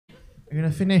I'm going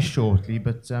to finish shortly,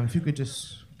 but if you could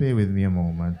just bear with me a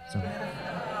moment.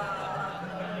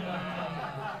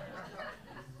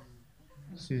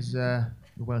 This is the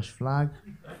Welsh flag.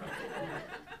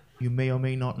 You may or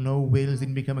may not know Wales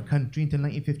didn't become a country until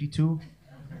 1952.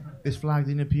 This flag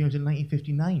didn't appear until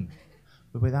 1959.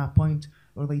 But by that point,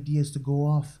 a lot of ideas to go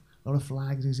off, a lot of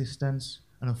flags in existence,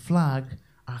 and a flag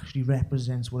actually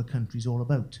represents what a country's all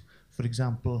about. For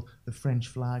example, the French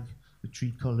flag, the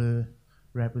tricolour,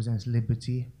 represents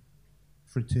liberty,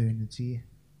 fraternity,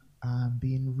 and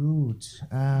being rude.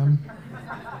 The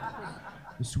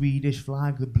Swedish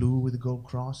flag, the blue with the gold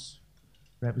cross,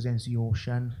 represents the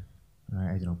ocean.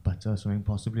 I don't know, butter or something,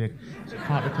 possibly. It's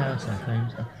hard to tell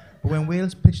sometimes. But when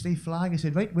Wales pitched their flag, I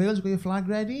said, right, Wales, got your flag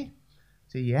ready? I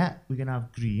said, yeah, we're going to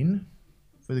have green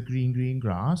for the green, green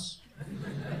grass.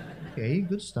 Okay,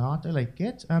 good start, I like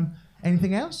it.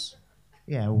 Anything else?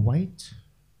 Yeah, white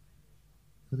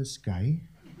for the sky.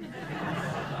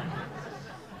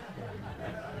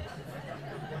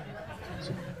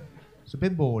 It's a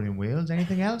bit boring, Wales.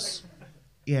 Anything else?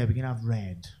 Yeah, we can have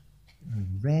red.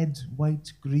 Red,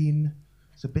 white, green.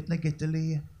 It's a bit like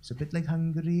Italy. It's a bit like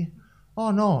Hungary.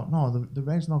 Oh, no, the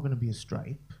red's not going to be a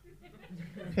stripe.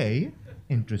 Okay,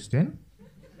 interesting.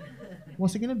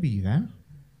 What's it going to be then?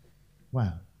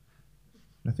 Well,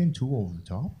 nothing too over the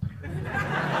top.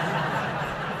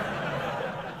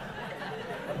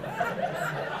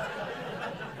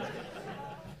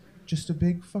 Just a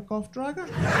big fuck-off dragon?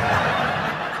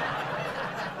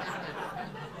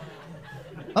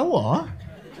 Oh, what?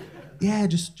 Yeah,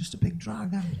 just a big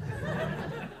dragon.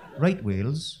 Right,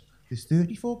 Wales, there's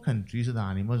 34 countries with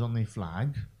animals on their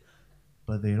flag,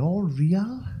 but they're all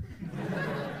real.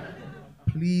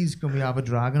 Please, can we have a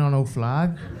dragon on our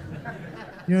flag?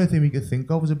 The only thing we could think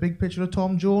of was a big picture of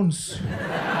Tom Jones.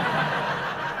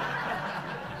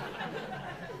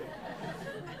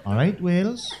 All right,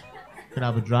 Wales, can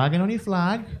have a dragon on your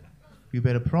flag. You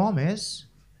better promise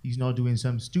he's not doing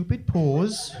some stupid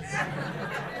pose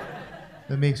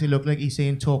that makes it look like he's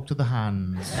saying talk to the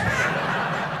hands.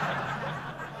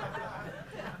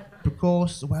 Of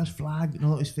course, the Welsh flag, you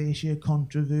know, its fair share of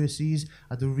controversies.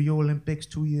 At the Rio Olympics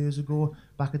 2 years ago,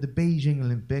 back at the Beijing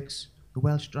Olympics, the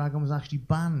Welsh dragon was actually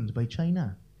banned by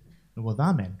China. And what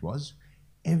that meant was,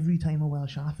 every time a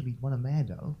Welsh athlete won a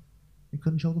medal, they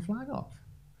couldn't show the flag off.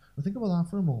 Now think about that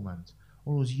for a moment.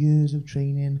 All those years of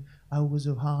training, hours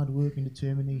of hard work and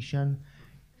determination.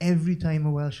 Every time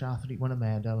a Welsh athlete won a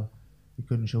medal, they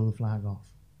couldn't show the flag off.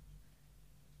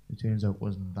 It turns out it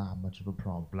wasn't that much of a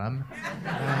problem.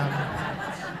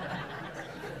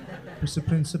 It's a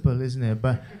principle, isn't it?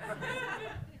 But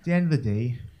at the end of the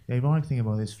day, the ironic thing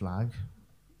about this flag,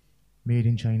 made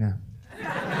in China.